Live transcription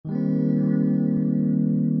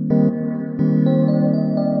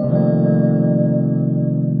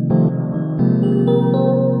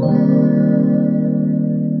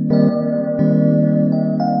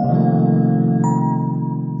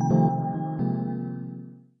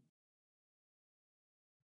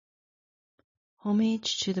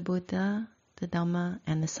Homage to the Buddha, the Dhamma,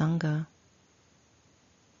 and the Sangha.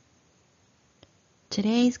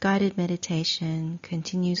 Today's guided meditation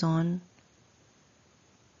continues on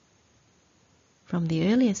from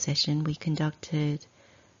the earlier session we conducted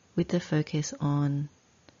with the focus on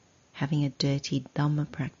having a dirty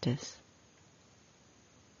Dhamma practice.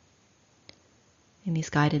 In this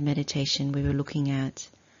guided meditation we were looking at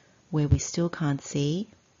where we still can't see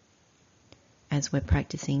as we're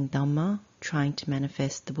practicing Dhamma, trying to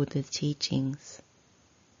manifest the Buddha's teachings,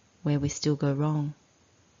 where we still go wrong.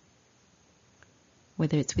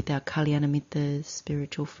 Whether it's with our Kalyana Mittas,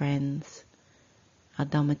 spiritual friends, our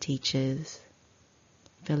Dhamma teachers,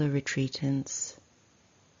 fellow retreatants,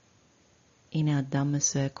 in our Dhamma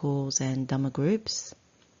circles and Dhamma groups,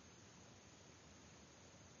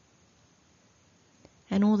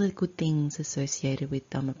 and all the good things associated with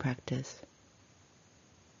Dhamma practice.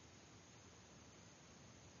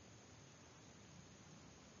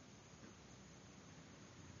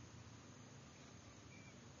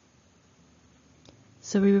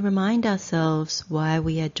 So we remind ourselves why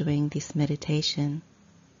we are doing this meditation.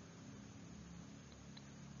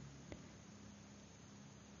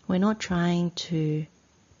 We're not trying to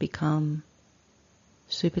become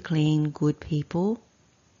super clean, good people,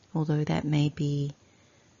 although that may be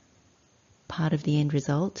part of the end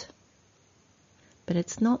result. But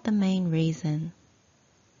it's not the main reason.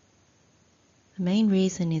 The main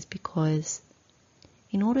reason is because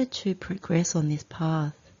in order to progress on this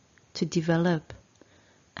path, to develop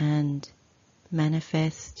and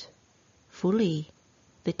manifest fully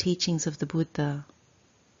the teachings of the Buddha,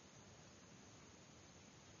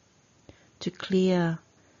 to clear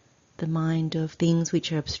the mind of things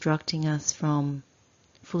which are obstructing us from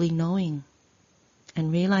fully knowing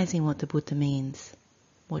and realizing what the Buddha means,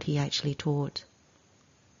 what he actually taught.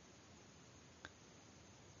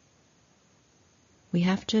 We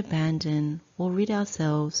have to abandon or rid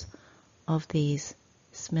ourselves of these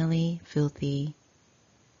smelly, filthy,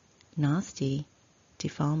 nasty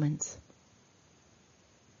defilements.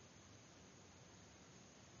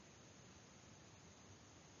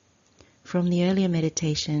 From the earlier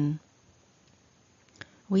meditation,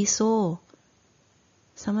 we saw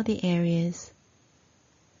some of the areas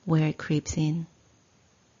where it creeps in,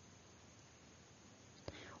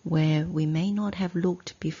 where we may not have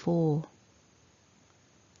looked before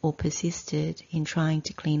or persisted in trying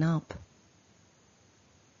to clean up.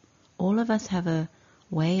 All of us have a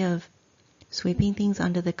way of sweeping things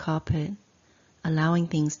under the carpet, allowing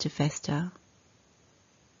things to fester,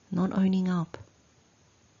 not owning up.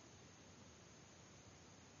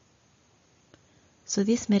 So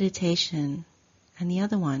this meditation and the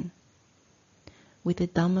other one with the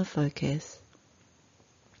Dhamma focus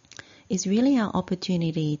is really our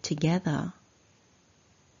opportunity together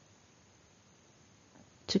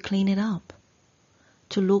to clean it up,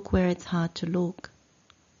 to look where it's hard to look,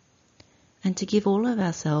 and to give all of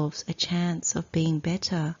ourselves a chance of being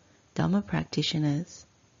better Dhamma practitioners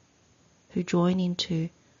who join into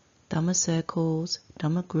Dhamma circles,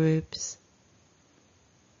 Dhamma groups,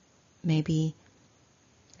 maybe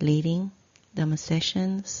leading Dhamma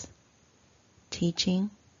sessions, teaching,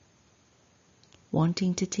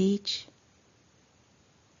 wanting to teach.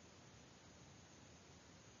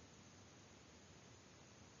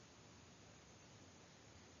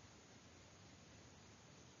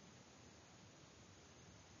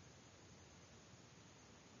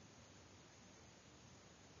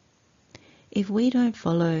 If we don't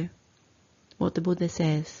follow what the Buddha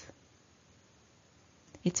says,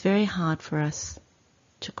 it's very hard for us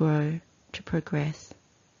to grow, to progress.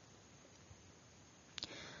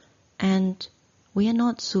 And we are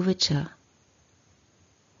not suvacha.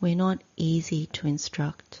 We're not easy to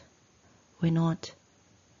instruct. We're not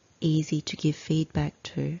easy to give feedback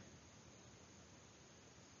to.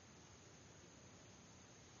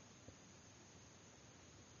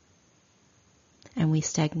 And we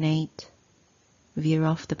stagnate, veer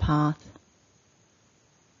off the path,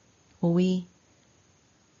 or we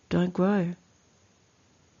don't grow.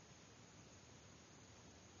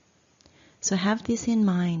 So have this in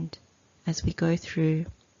mind as we go through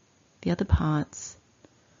the other parts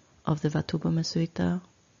of the Vatubhama Sutta,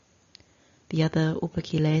 the other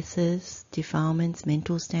upakilesas, defilements,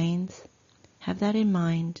 mental stains. Have that in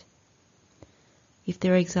mind. If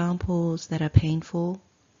there are examples that are painful,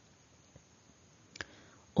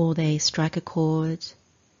 or they strike a chord,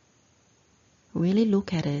 really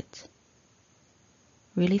look at it.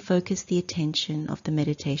 Really focus the attention of the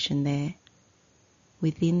meditation there,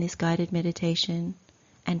 within this guided meditation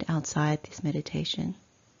and outside this meditation.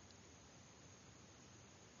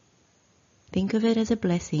 Think of it as a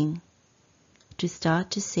blessing to start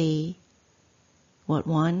to see what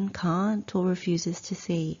one can't or refuses to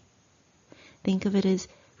see. Think of it as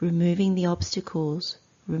removing the obstacles,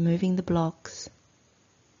 removing the blocks.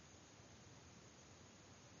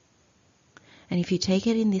 And if you take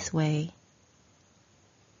it in this way,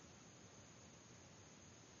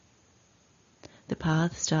 the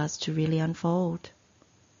path starts to really unfold.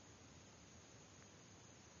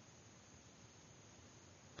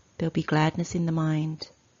 There'll be gladness in the mind.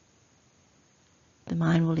 The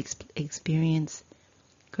mind will experience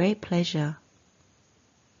great pleasure.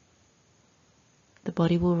 The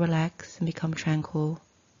body will relax and become tranquil.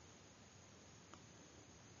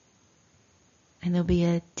 And there'll be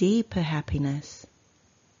a deeper happiness.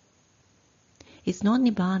 It's not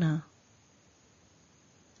nibbana,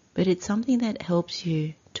 but it's something that helps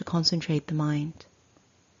you to concentrate the mind.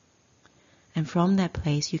 And from that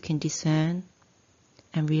place you can discern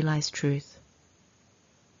and realize truth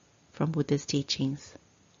from Buddha's teachings.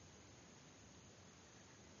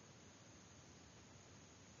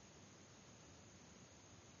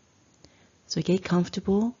 So get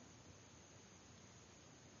comfortable,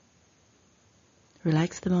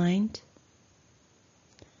 relax the mind,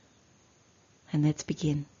 and let's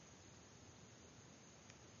begin.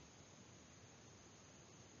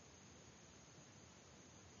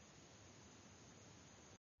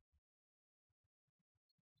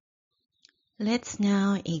 Let's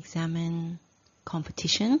now examine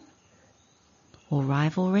competition or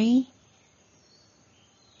rivalry.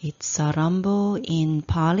 It's sarambo in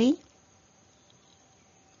Pali.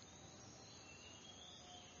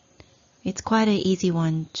 It's quite an easy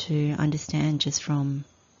one to understand just from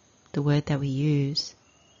the word that we use.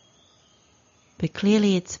 But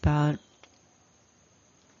clearly it's about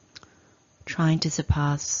trying to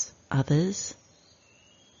surpass others,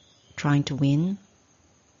 trying to win.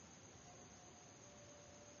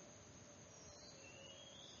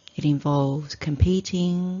 It involves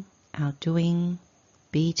competing, outdoing,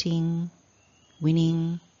 beating,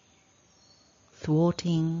 winning,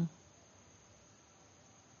 thwarting.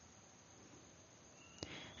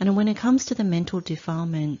 And when it comes to the mental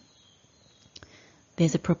defilement,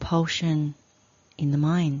 there's a propulsion in the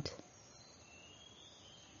mind.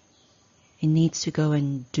 It needs to go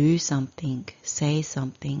and do something, say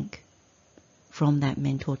something from that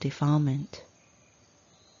mental defilement.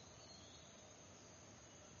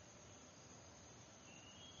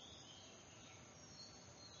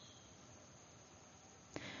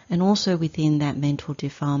 And also within that mental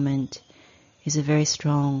defilement is a very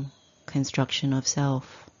strong construction of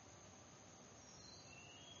self.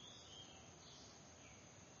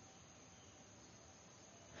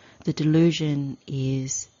 The delusion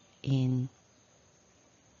is in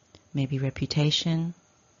maybe reputation,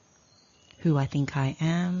 who I think I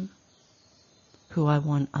am, who I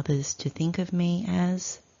want others to think of me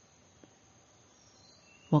as,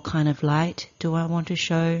 what kind of light do I want to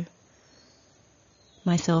show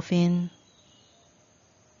myself in,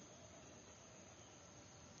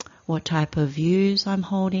 what type of views I'm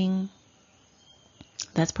holding.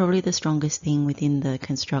 That's probably the strongest thing within the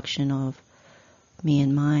construction of me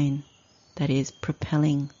and mine that is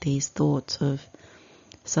propelling these thoughts of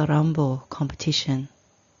sarambo, competition.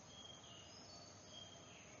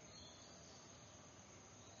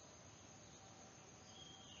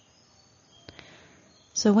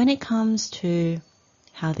 So when it comes to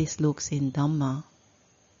how this looks in Dhamma,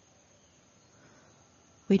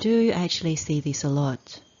 we do actually see this a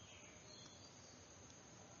lot.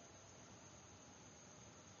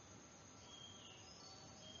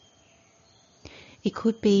 It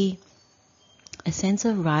could be a sense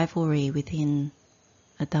of rivalry within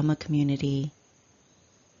a Dhamma community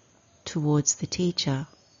towards the teacher.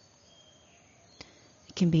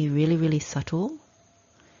 It can be really, really subtle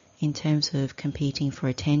in terms of competing for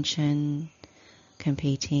attention,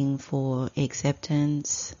 competing for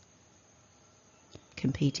acceptance,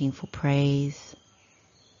 competing for praise.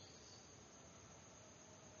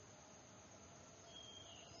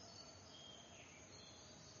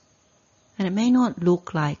 And it may not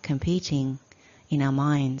look like competing in our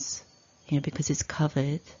minds, because it's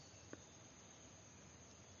covered.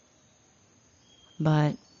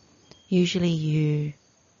 But usually you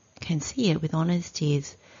can see it with honesty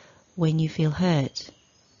is when you feel hurt,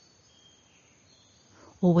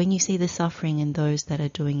 or when you see the suffering in those that are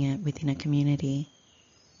doing it within a community.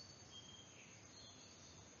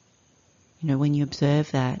 When you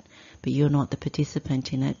observe that, but you're not the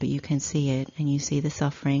participant in it, but you can see it, and you see the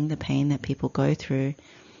suffering, the pain that people go through,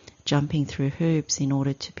 jumping through hoops in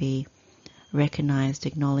order to be recognized,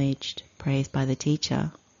 acknowledged, praised by the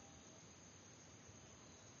teacher.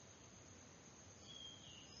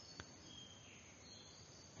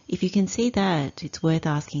 if you can see that, it's worth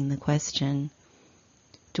asking the question,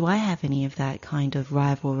 do I have any of that kind of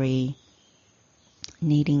rivalry,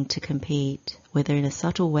 needing to compete, whether in a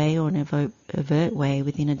subtle way or an overt way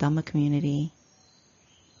within a Dhamma community,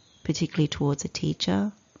 particularly towards a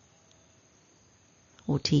teacher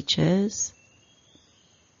or teachers?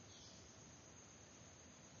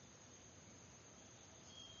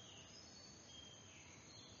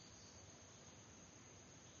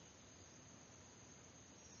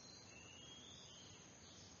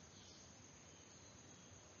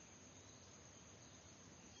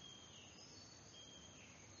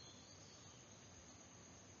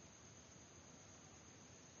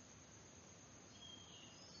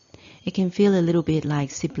 It can feel a little bit like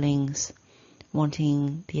siblings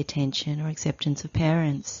wanting the attention or acceptance of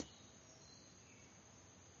parents.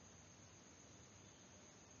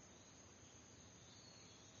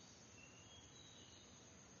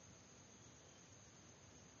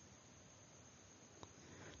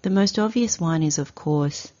 The most obvious one is, of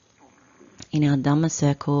course, in our Dhamma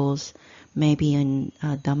circles, maybe in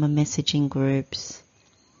Dhamma messaging groups,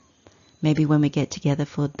 maybe when we get together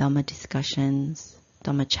for Dhamma discussions,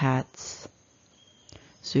 Dhamma chats,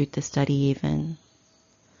 Sutta study even.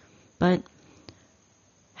 But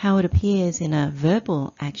how it appears in a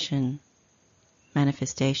verbal action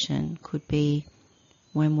manifestation could be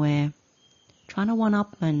when we're trying to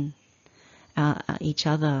one-up each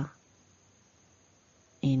other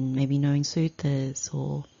in maybe knowing suttas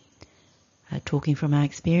or talking from our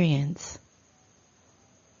experience.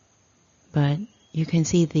 But you can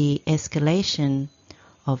see the escalation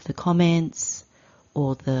of the comments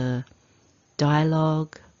or the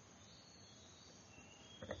dialogue.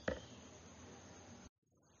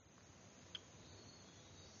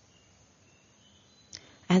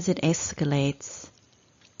 As it escalates,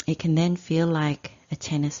 it can then feel like a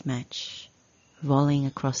tennis match volleying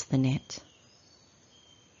across the net.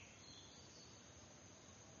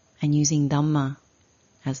 And using Dhamma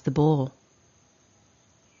as the ball.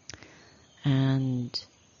 And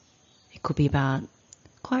it could be about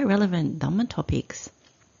quite relevant Dhamma topics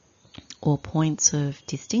or points of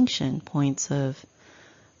distinction, points of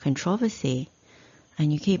controversy.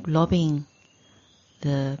 And you keep lobbing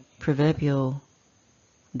the proverbial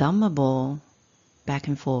Dhamma ball back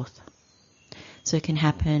and forth. So it can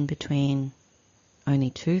happen between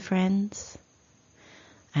only two friends,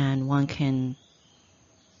 and one can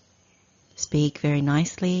speak very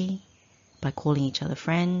nicely by calling each other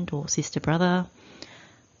friend or sister, brother,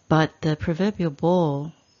 but the proverbial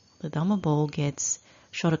ball, the Dhamma ball, gets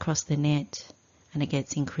shot across the net and it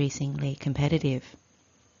gets increasingly competitive.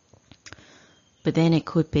 But then it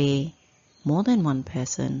could be more than one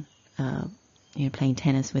person playing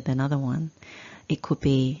tennis with another one. It could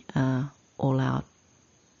be all-out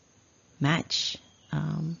match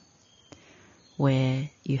where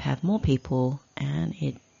you have more people and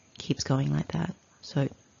it keeps going like that. So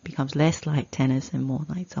it becomes less like tennis and more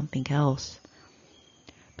like something else.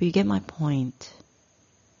 But you get my point.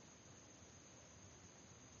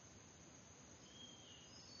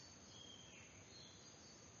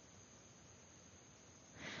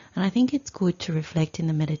 And I think it's good to reflect in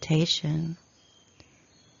the meditation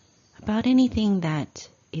about anything that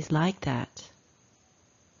is like that,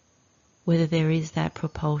 whether there is that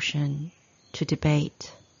propulsion to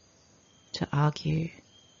debate, to argue,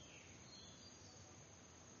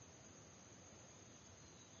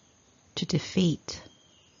 to defeat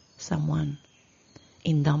someone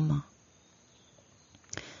in Dhamma,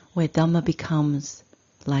 where Dhamma becomes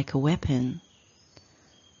like a weapon,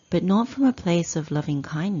 but not from a place of loving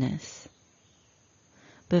kindness,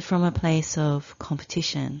 but from a place of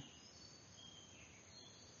competition.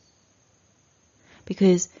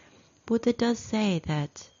 Because Buddha does say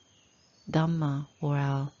that Dhamma, or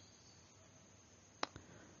our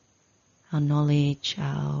knowledge,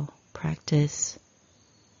 our practice,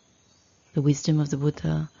 the wisdom of the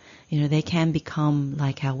Buddha, they can become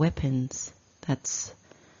like our weapons. That's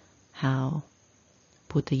how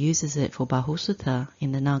Buddha uses it for Bahusutta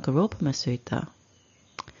in the Nagaropama Sutta.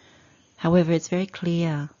 However, it's very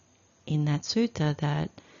clear in that sutta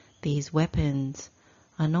that these weapons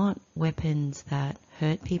are not weapons that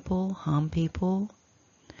hurt people, harm people.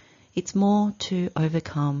 It's more to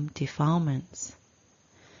overcome defilements.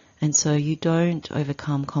 And so you don't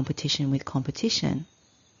overcome competition with competition.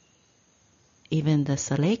 Even the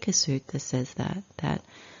Saleka Sutta says that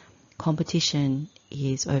competition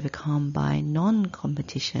is overcome by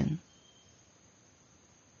non-competition.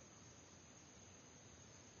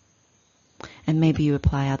 And maybe you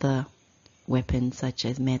apply other weapons such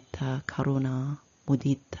as metta, karuna,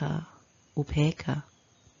 mudita, upekkha.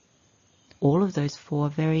 all of those four are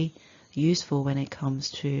very useful when it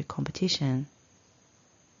comes to competition.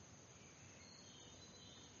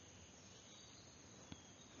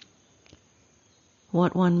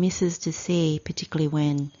 What one misses to see, particularly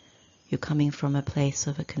when you're coming from a place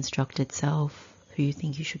of a constructed self, who you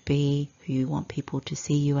think you should be, who you want people to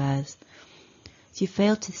see you as, is you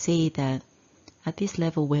fail to see that at this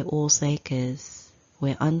level we're all seekers.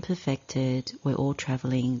 We're unperfected, we're all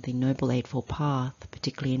travelling the Noble Eightfold Path,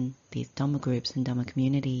 particularly in these Dhamma groups and Dhamma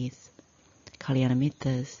communities, Kalyana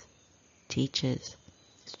Mittas, teachers,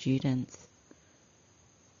 students.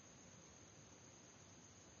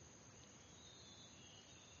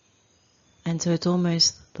 And so it's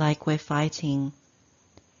almost like we're fighting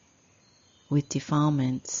with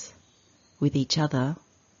defilements with each other,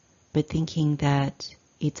 but thinking that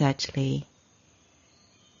it's actually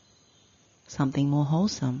something more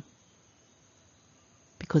wholesome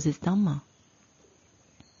because it's Dhamma.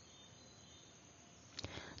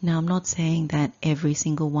 Now, I'm not saying that every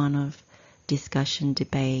single one of discussion,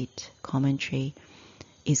 debate, commentary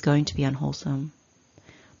is going to be unwholesome,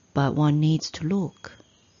 but one needs to look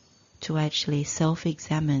to actually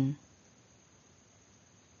self-examine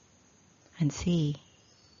and see.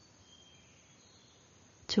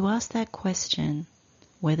 To ask that question,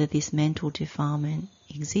 whether this mental defilement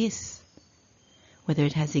exists, whether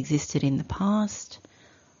it has existed in the past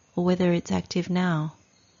or whether it's active now.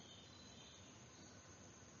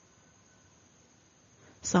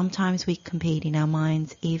 Sometimes we compete in our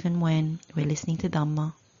minds even when we're listening to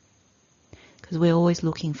Dhamma, because we're always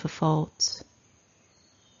looking for faults.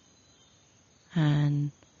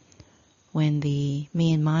 And when the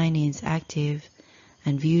me and mine is active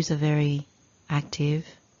and views are very active,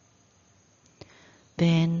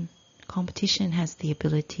 then competition has the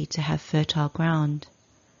ability to have fertile ground.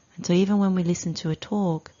 And so even when we listen to a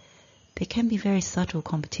talk, there can be very subtle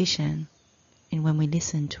competition in when we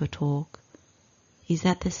listen to a talk. Is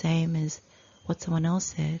that the same as what someone else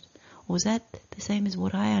said? Or is that the same as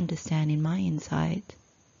what I understand in my insight?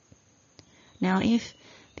 Now, if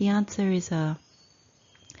the answer is a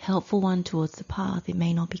helpful one towards the path, it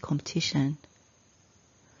may not be competition.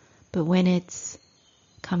 But when it's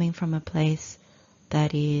coming from a place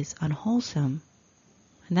that is unwholesome,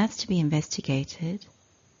 and that's to be investigated,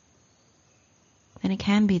 then it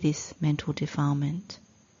can be this mental defilement.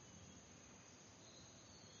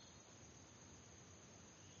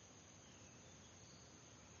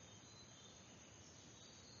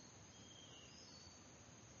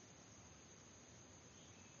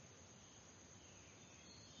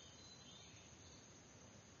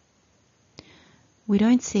 We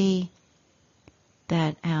don't see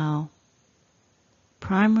that our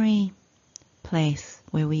primary place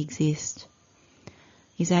where we exist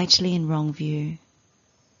is actually in wrong view.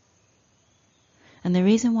 And the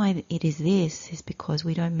reason why it is this is because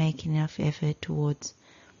we don't make enough effort towards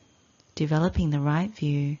developing the right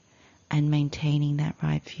view and maintaining that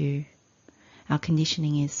right view. Our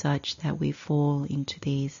conditioning is such that we fall into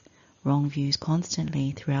these wrong views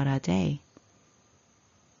constantly throughout our day,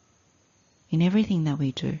 in everything that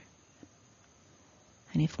we do.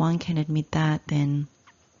 And if one can admit that, then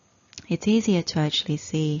it's easier to actually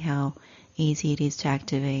see how easy it is to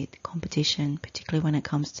activate competition, particularly when it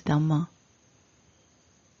comes to Dhamma.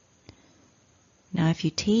 Now, if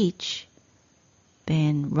you teach,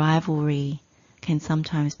 then rivalry can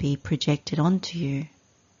sometimes be projected onto you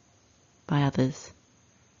by others.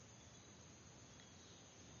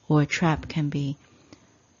 Or a trap can be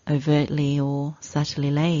overtly or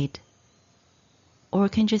subtly laid. Or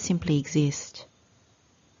it can just simply exist.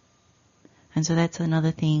 And so that's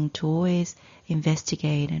another thing to always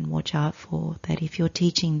investigate and watch out for, that if you're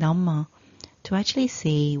teaching Dhamma, to actually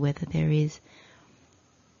see whether there is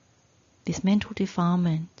this mental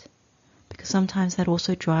defilement, because sometimes that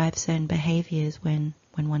also drives certain behaviors when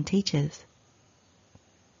one teaches.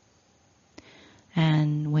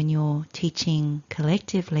 And when you're teaching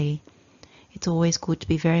collectively, it's always good to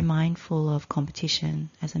be very mindful of competition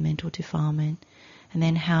as a mental defilement, and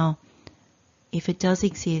then how, if it does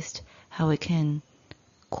exist, how it can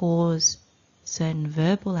cause certain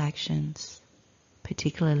verbal actions,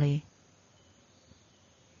 particularly.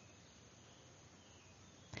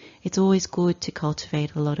 It's always good to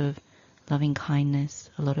cultivate a lot of loving kindness,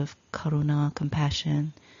 a lot of karuna,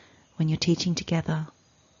 compassion, when you're teaching together.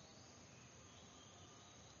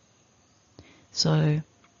 So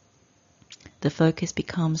the focus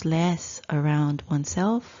becomes less around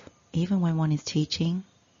oneself, even when one is teaching,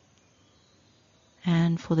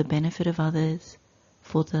 and for the benefit of others,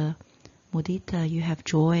 for the mudita, you have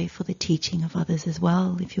joy for the teaching of others as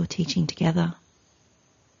well if you're teaching together.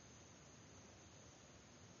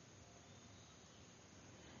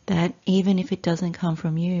 even if it doesn't come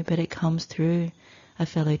from you, but it comes through a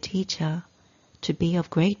fellow teacher, to be of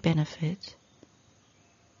great benefit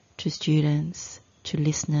to students, to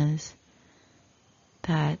listeners,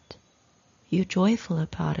 that you're joyful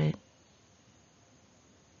about it.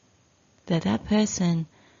 That person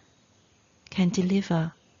can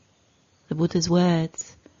deliver the Buddha's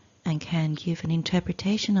words and can give an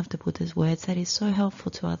interpretation of the Buddha's words that is so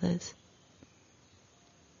helpful to others.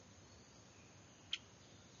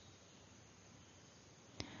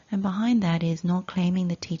 And behind that is not claiming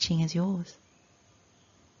the teaching as yours.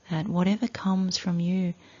 That whatever comes from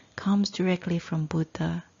you comes directly from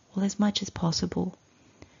Buddha, well, as much as possible.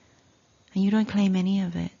 And you don't claim any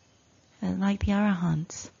of it. Like the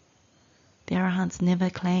Arahants. The Arahants never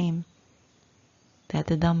claim that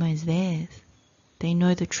the Dhamma is theirs. They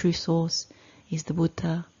know the true source is the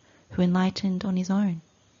Buddha, who enlightened on his own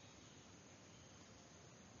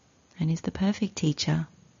and is the perfect teacher.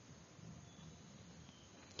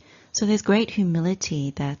 So there's great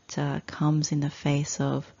humility that comes in the face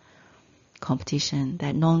of competition.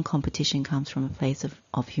 That non-competition comes from a place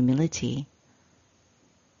of humility.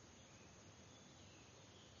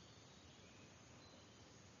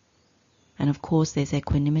 And of course there's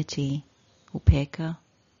equanimity, upekkha.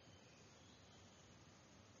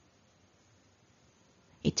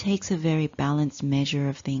 It takes a very balanced measure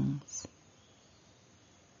of things.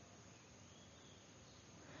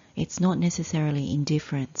 It's not necessarily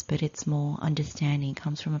indifference, but it's more understanding. It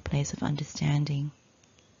comes from a place of understanding.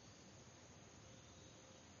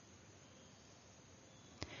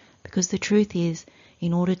 Because the truth is,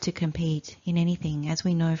 in order to compete in anything, as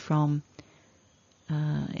we know from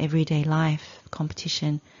everyday life,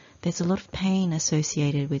 competition, there's a lot of pain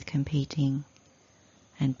associated with competing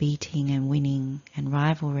and beating and winning and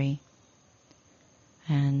rivalry.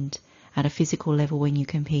 And at a physical level, when you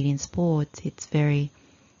compete in sports, it's very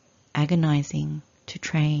agonizing to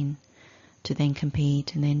train, to then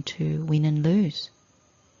compete and then to win and lose.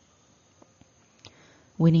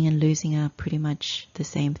 Winning and losing are pretty much the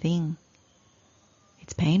same thing.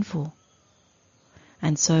 It's painful.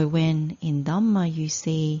 And so when in Dhamma you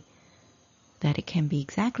see that it can be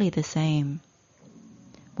exactly the same,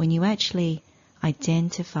 when you actually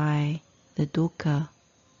identify the dukkha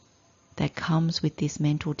that comes with this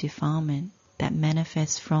mental defilement, that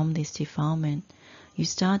manifests from this defilement, you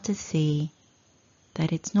start to see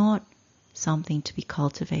that it's not something to be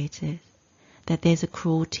cultivated, that there's a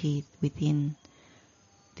cruelty within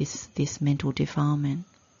this mental defilement.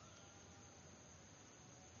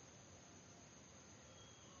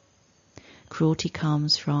 Cruelty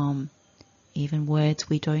comes from even words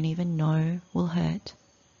we don't even know will hurt,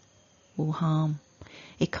 will harm.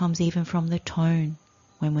 It comes even from the tone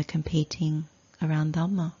when we're competing around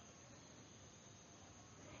Dhamma.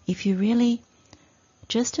 If you really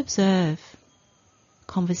just observe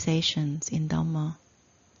conversations in Dhamma,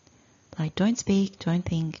 like don't speak, don't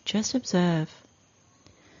think, just observe,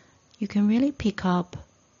 you can really pick up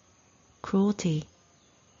cruelty.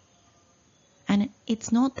 And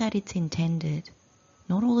it's not that it's intended,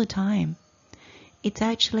 not all the time. It's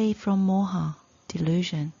actually from moha,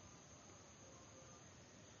 delusion.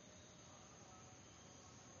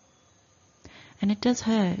 And it does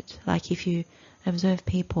hurt. Like if you observe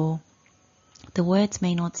people, the words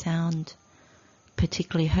may not sound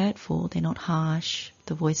particularly hurtful, they're not harsh,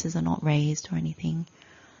 the voices are not raised or anything,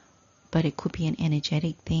 but it could be an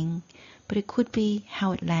energetic thing, but it could be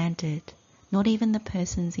how it landed, not even the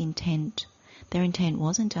person's intent. Their intent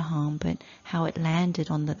wasn't to harm, but how it landed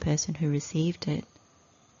on the person who received it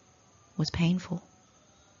was painful.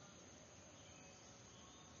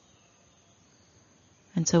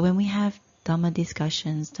 And so when we have Dhamma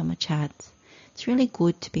discussions, Dhamma chats, it's really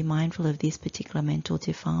good to be mindful of this particular mental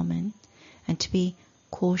defilement and to be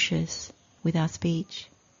cautious with our speech.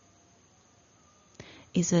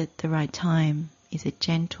 Is it the right time? Is it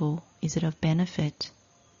gentle? Is it of benefit?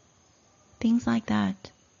 Things like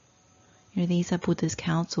that. You know, these are Buddha's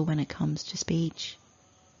counsel when it comes to speech.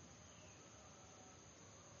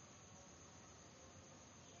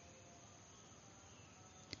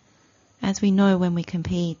 As we know, when we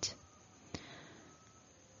compete,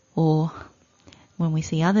 or when we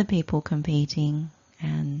see other people competing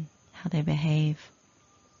and how they behave,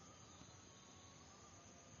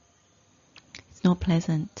 it's not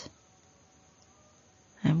pleasant.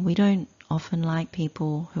 And we don't often like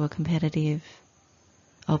people who are competitive,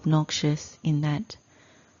 obnoxious in that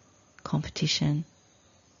competition.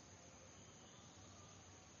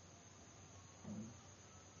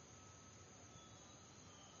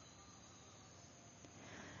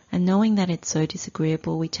 And knowing that it's so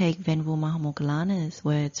disagreeable, we take Venerable Mahamoggallana's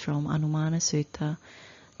words from Anumana Sutta,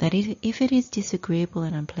 That if it is disagreeable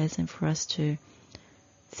and unpleasant for us to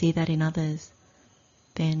see that in others,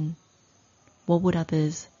 then what would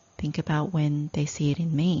others think about when they see it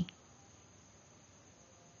in me?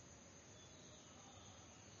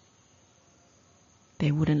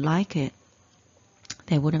 They wouldn't like it.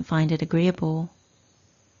 They wouldn't find it agreeable.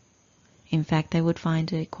 In fact, they would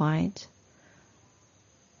find it quite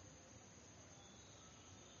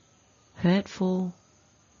hurtful,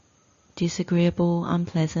 disagreeable,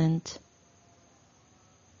 unpleasant.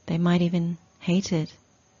 They might even hate it.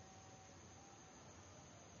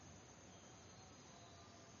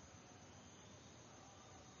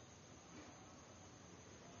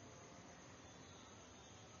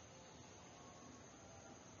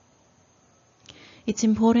 It's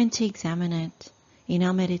important to examine it in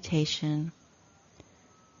our meditation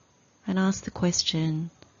and ask the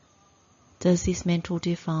question, does this mental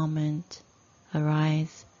defilement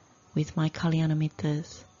arise with my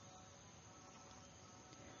Kalyanamitas?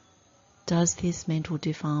 Does this mental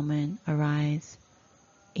defilement arise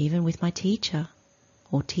even with my teacher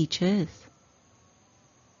or teachers?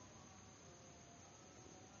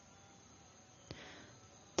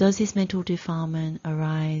 Does this mental defilement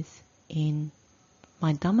arise in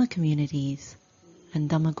my Dhamma communities and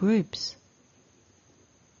Dhamma groups?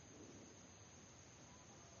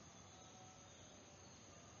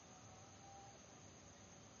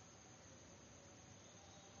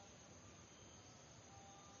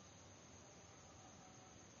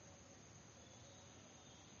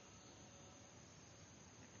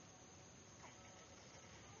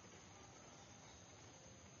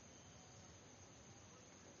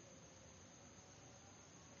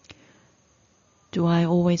 Do I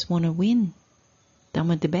always want to win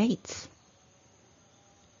Dhamma debates?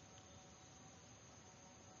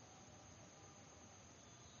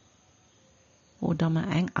 Or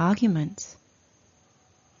Dhamma arguments?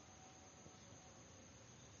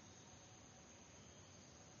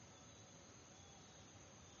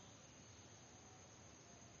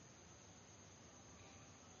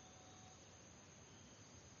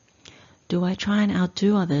 Do I try and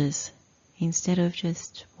outdo others instead of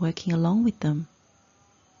just working along with them?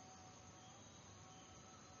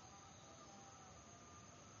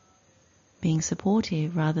 Being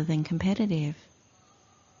supportive rather than competitive.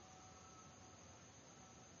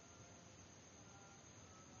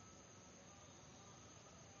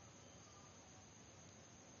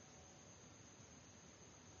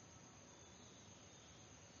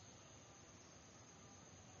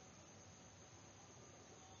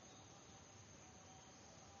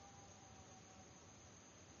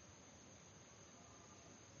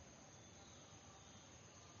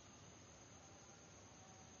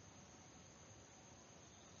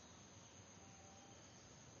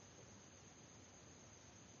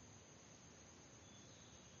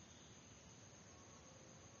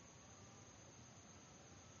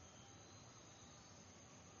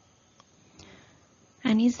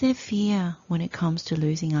 And is there fear when it comes to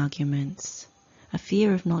losing arguments? A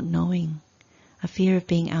fear of not knowing, a fear of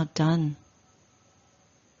being outdone?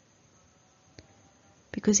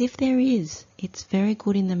 Because if there is, it's very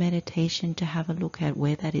good in the meditation to have a look at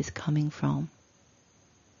where that is coming from.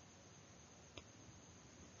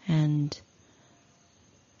 And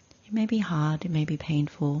it may be hard, it may be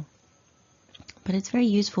painful, but it's very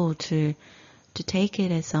useful to take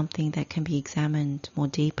it as something that can be examined more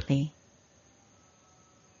deeply.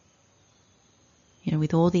 You know,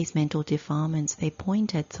 with all these mental defilements, they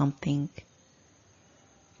point at something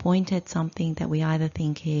that we either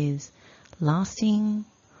think is lasting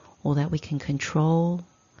or that we can control,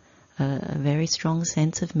 a very strong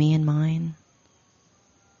sense of me and mine,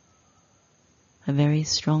 a very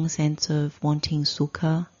strong sense of wanting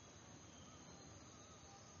sukha.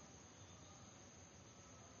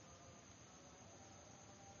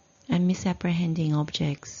 And misapprehending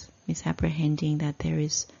objects, misapprehending that there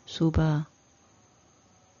is subha.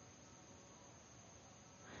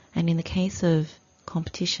 And in the case of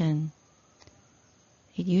competition,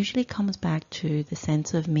 it usually comes back to the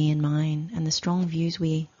sense of me and mine and the strong views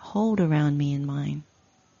we hold around me and mine.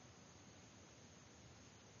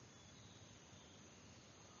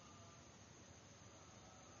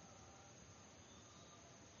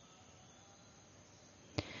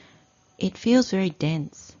 It feels very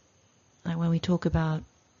dense, like when we talk about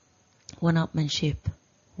one-upmanship,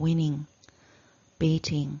 winning,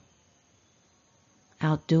 beating,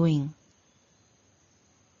 outdoing.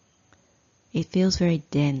 It feels very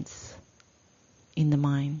dense in the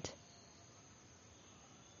mind.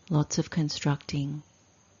 Lots of constructing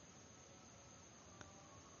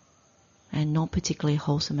and not particularly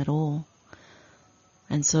wholesome at all.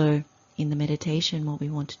 And so in the meditation, what we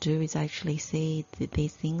want to do is actually see that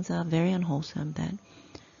these things are very unwholesome, that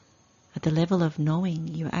at the level of knowing,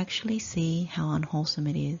 you actually see how unwholesome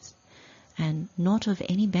it is, and not of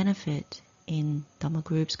any benefit in Dhamma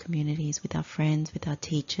groups, communities, with our friends, with our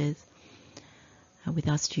teachers, with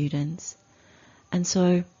our students. And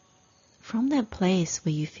so from that place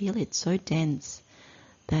where you feel it's so dense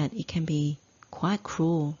that it can be quite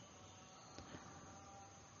cruel,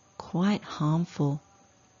 quite harmful,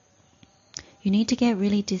 you need to get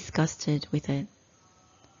really disgusted with it,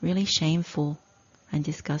 really shameful and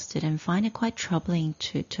disgusted, and find it quite troubling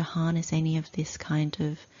to harness any of this kind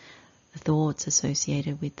of thoughts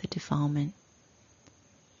associated with the defilement.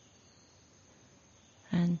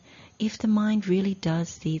 And if the mind really does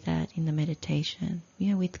see that in the meditation,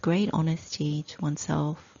 with great honesty to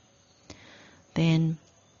oneself, then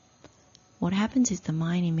what happens is the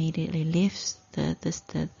mind immediately lifts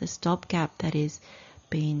the stopgap that is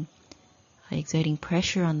being exerting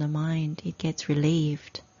pressure on the mind. It gets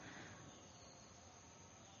relieved.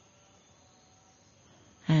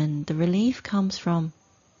 And the relief comes from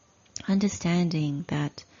understanding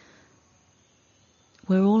that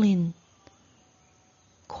we're all in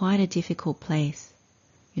quite a difficult place.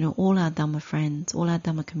 All our Dhamma friends, all our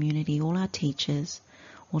Dhamma community, all our teachers,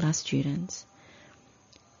 all our students,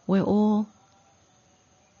 we're all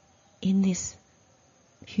in this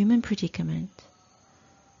human predicament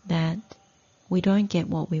that we don't get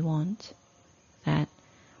what we want, that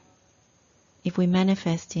if we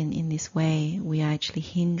manifest in this way, we are actually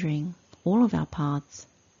hindering all of our paths.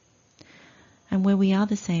 And where we are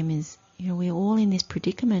the same is, we're all in this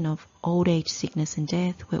predicament of old age, sickness and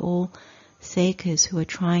death. We're all seekers who are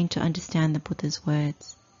trying to understand the Buddha's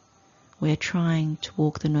words. We're trying to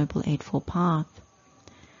walk the Noble Eightfold Path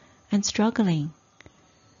and struggling.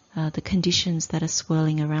 The conditions that are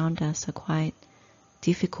swirling around us are quite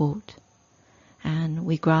difficult, and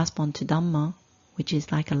we grasp onto Dhamma, which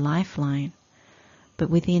is like a lifeline. But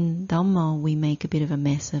within Dhamma, we make a bit of a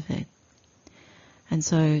mess of it. And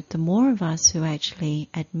so the more of us who actually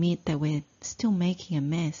admit that we're still making a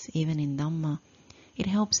mess, even in Dhamma, it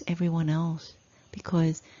helps everyone else,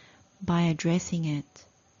 because by addressing it,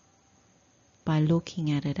 by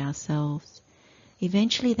looking at it ourselves,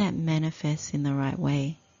 eventually that manifests in the right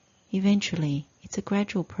way. Eventually, it's a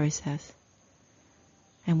gradual process,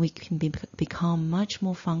 and we can become much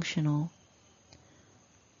more functional,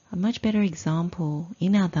 a much better example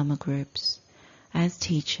in our Dhamma groups, as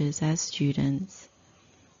teachers, as students,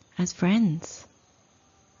 as friends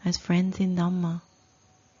in Dhamma.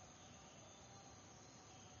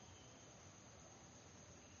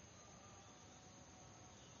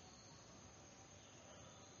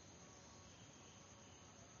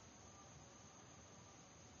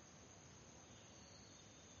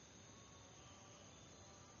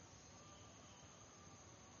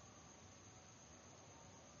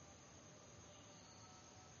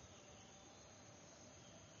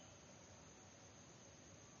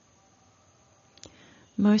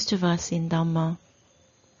 Most of us in Dhamma,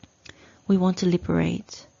 we want to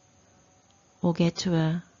liberate or get to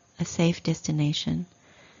a safe destination,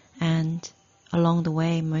 and along the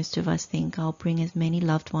way most of us think, I'll bring as many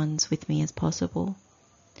loved ones with me as possible,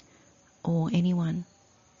 or anyone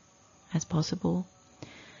as possible,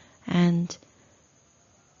 and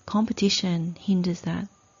competition hinders that.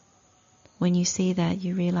 When you see that,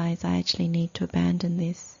 you realize, I actually need to abandon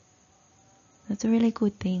this. That's a really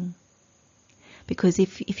good thing. Because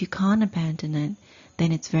if you can't abandon it,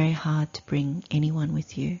 then it's very hard to bring anyone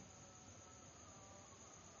with you.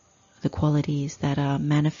 The qualities that are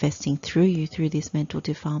manifesting through you through this mental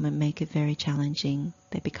defilement make it very challenging.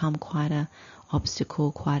 They become quite an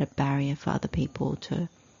obstacle, quite a barrier for other people to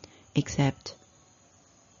accept.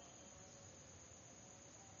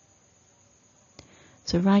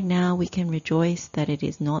 So right now we can rejoice that it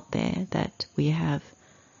is not there, that we have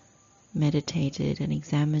meditated and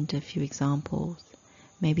examined a few examples.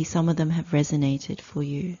 Maybe some of them have resonated for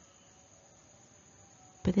you.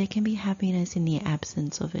 But there can be happiness in the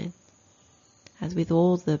absence of it. As with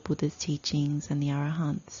all the Buddha's teachings and the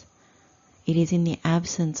Arahants, it is in the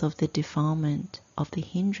absence of the defilement, of the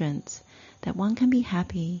hindrance, that one can be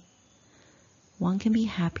happy. One can be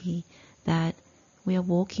happy that we are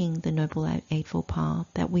walking the Noble Eightfold Path,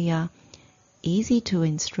 that we are easy to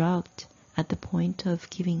instruct at the point of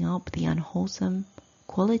giving up the unwholesome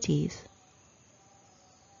qualities.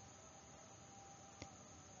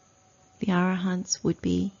 The Arahants would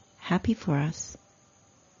be happy for us.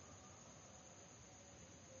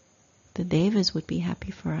 The Devas would be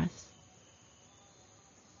happy for us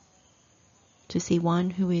to see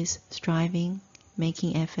one who is striving,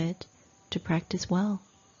 making effort to practice well.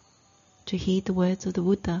 to heed the words of the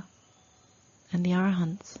Buddha and the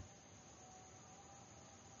Arahants.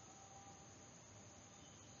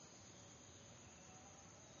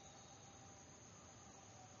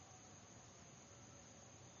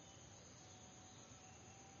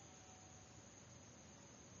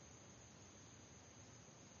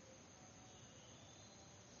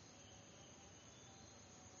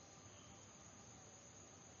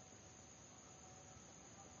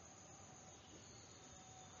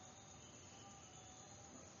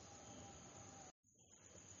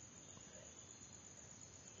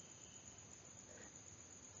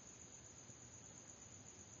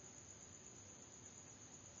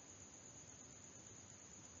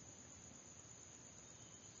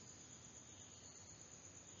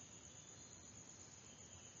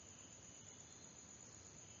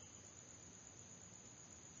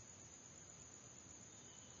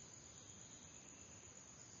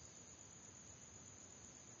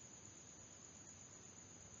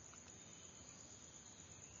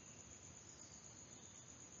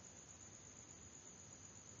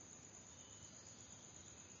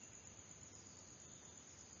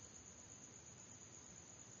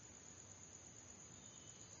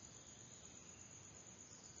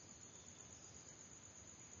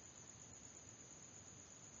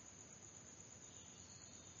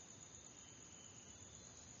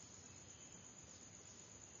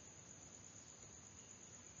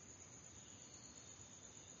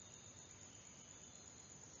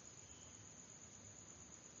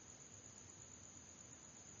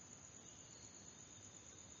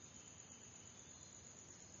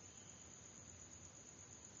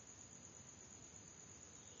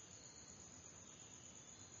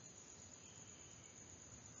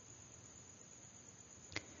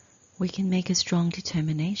 We can make a strong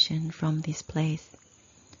determination from this place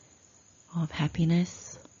of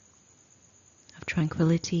happiness, of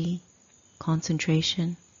tranquility,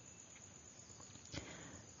 concentration.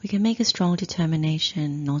 We can make a strong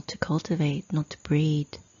determination not to cultivate, not to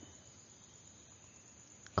breed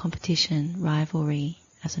competition, rivalry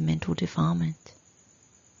as a mental defilement.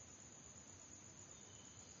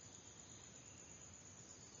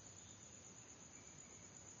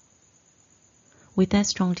 With that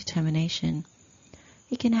strong determination,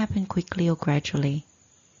 it can happen quickly or gradually.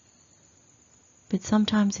 But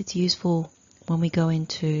sometimes it's useful when we go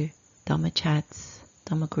into Dhamma chats,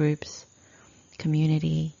 Dhamma groups,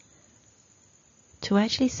 community, to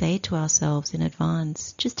actually say to ourselves in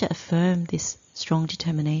advance, just to affirm this strong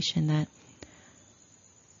determination that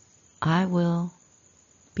I will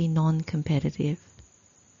be non-competitive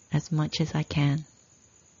as much as I can.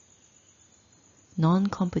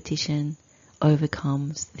 Non-competition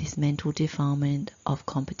overcomes this mental defilement of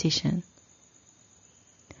competition.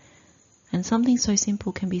 And something so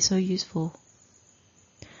simple can be so useful.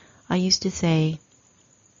 I used to say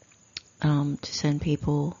to certain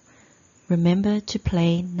people, remember to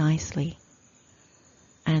play nicely.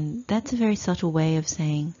 And that's a very subtle way of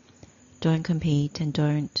saying don't compete and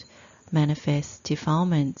don't manifest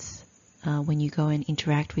defilements when you go and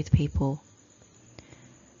interact with people.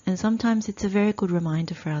 And sometimes it's a very good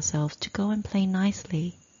reminder for ourselves to go and play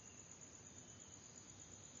nicely.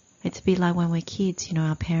 It's a bit like when we're kids,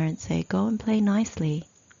 our parents say, go and play nicely.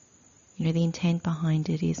 The intent behind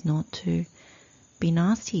it is not to be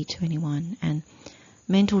nasty to anyone. And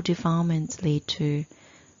mental defilements lead to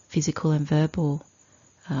physical and verbal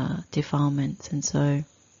defilements. And so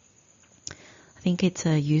I think it's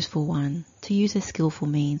a useful one to use a skillful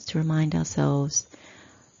means to remind ourselves,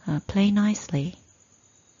 play nicely.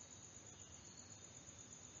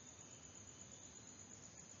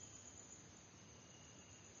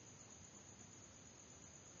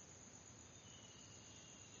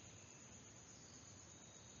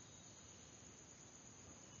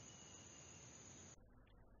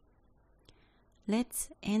 Let's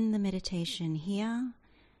end the meditation here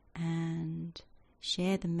and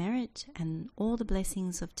share the merit and all the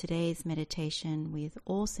blessings of today's meditation with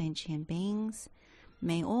all sentient beings.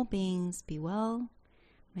 May all beings be well.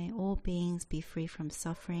 May all beings be free from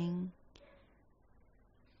suffering.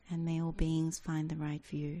 And may all beings find the right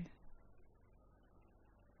view.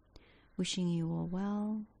 Wishing you all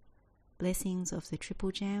well. Blessings of the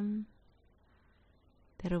Triple Gem.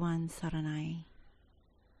 Teruvan Saranai.